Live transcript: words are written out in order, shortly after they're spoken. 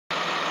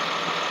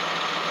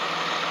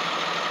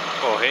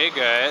Oh hey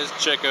guys,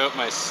 check out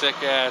my sick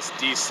ass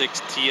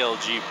D6T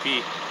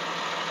LGP.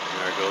 I'm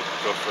gonna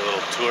go for a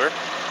little tour.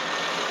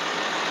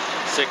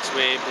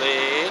 6-way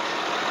blade.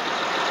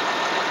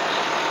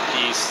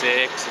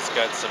 D6, it's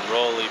got some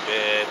rolly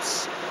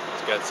bits,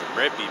 it's got some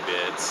rippy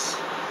bits,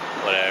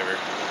 whatever.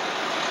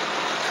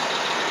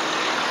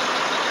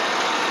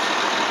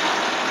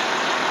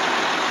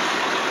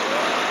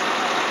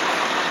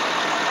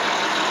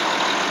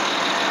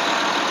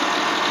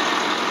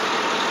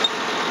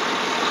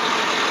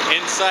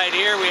 Inside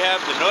here we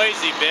have the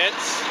noisy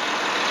bits.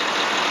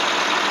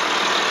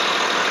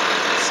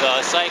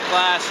 So sight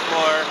glass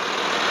for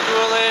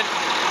coolant,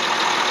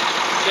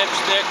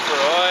 dipstick for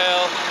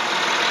oil,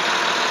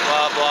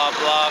 blah blah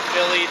blah,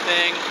 Philly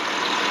thing.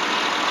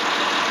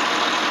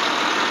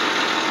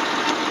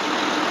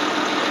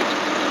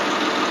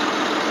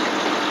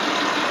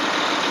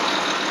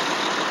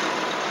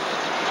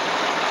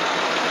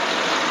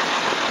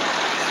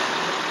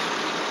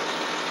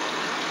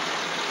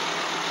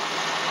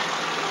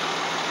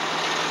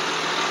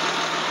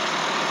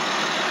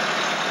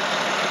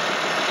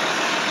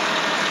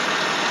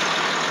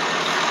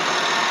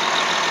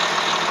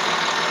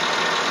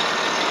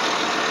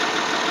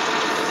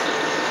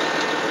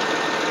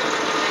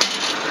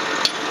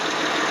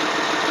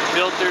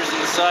 Filters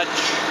and such,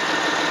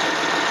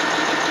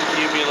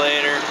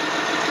 accumulator.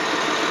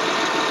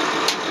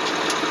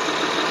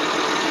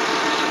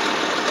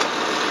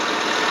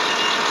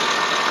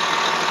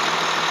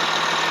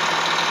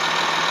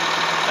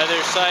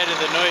 Other side of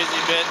the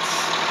noisy bits.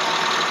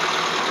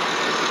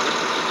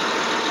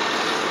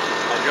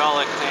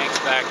 Hydraulic tanks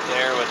back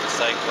there with the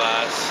sight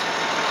glass.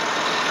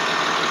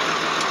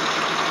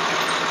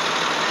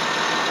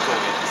 Go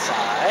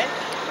inside.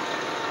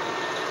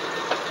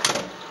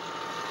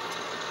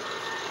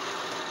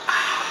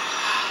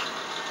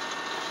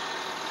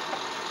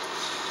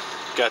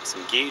 Got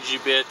some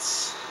gaugey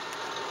bits.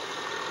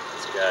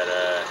 It's got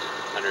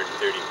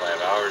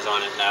 135 hours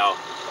on it now.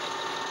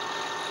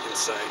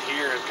 Inside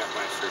here I've got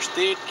my first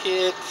aid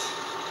kit,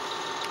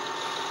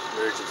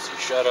 emergency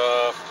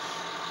shutoff,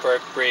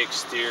 park brake,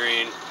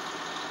 steering,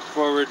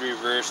 forward,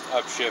 reverse,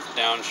 upshift,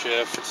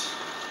 downshift,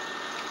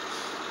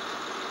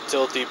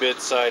 tilty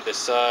bits side to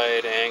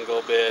side,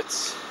 angle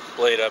bits,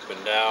 blade up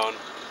and down,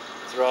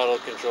 throttle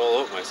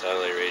control. Oh, my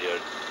satellite radio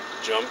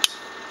jumped.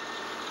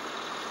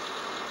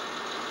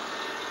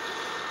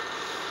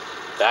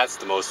 That's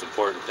the most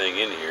important thing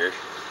in here.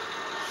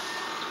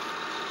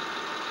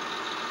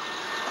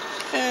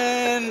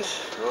 And,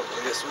 oh,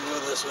 I guess we'll go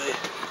this way.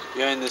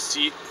 Behind the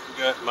seat,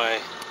 we got my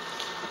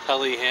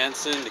Helly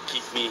Hansen to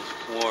keep me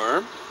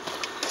warm.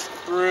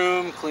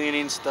 Broom,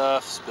 cleaning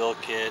stuff, spill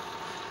kit,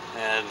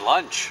 and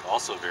lunch,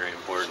 also very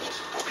important.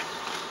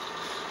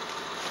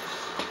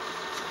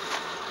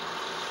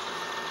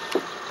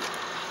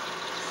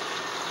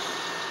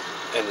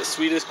 And the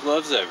sweetest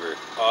gloves ever.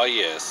 Oh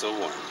yeah, so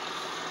warm.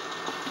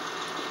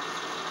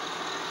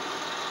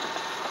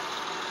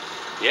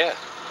 Yeah,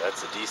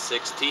 that's a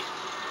D6T.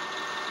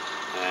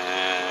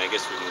 I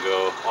guess we can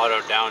go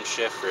auto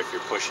downshift for if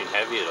you're pushing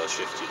heavy, it'll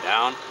shift you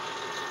down.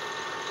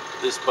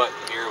 This button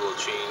here will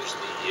change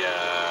the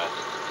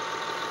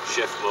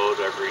shift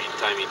mode every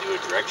time you do a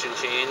direction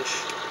change.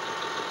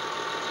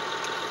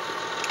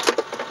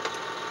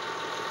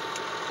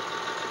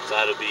 So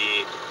that'll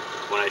be,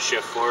 when I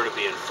shift forward, it'll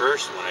be in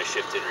first. When I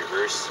shift in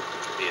reverse,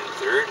 it'll be in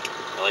third.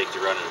 I like to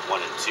run in 1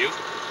 and 2.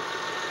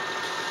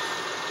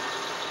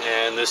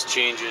 And this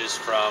changes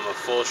from a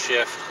full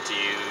shift to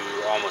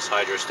almost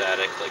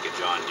hydrostatic like a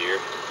John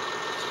Deere.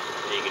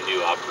 And you can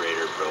do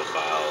operator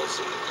profiles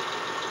and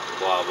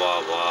blah blah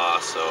blah.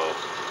 So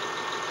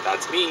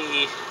that's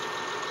me.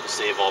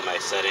 Save all my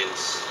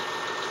settings,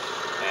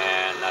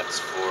 and that's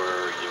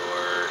for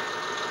your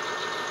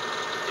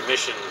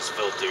emissions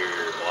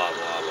filter, blah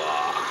blah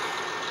blah.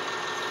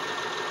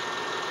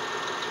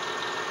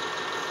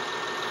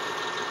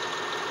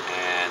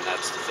 And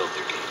that's the filter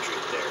gauge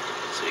right there.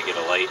 So you get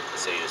a light,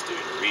 say it's doing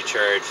a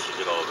recharge,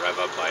 it'll rev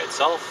up by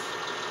itself,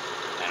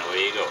 and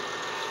away you go.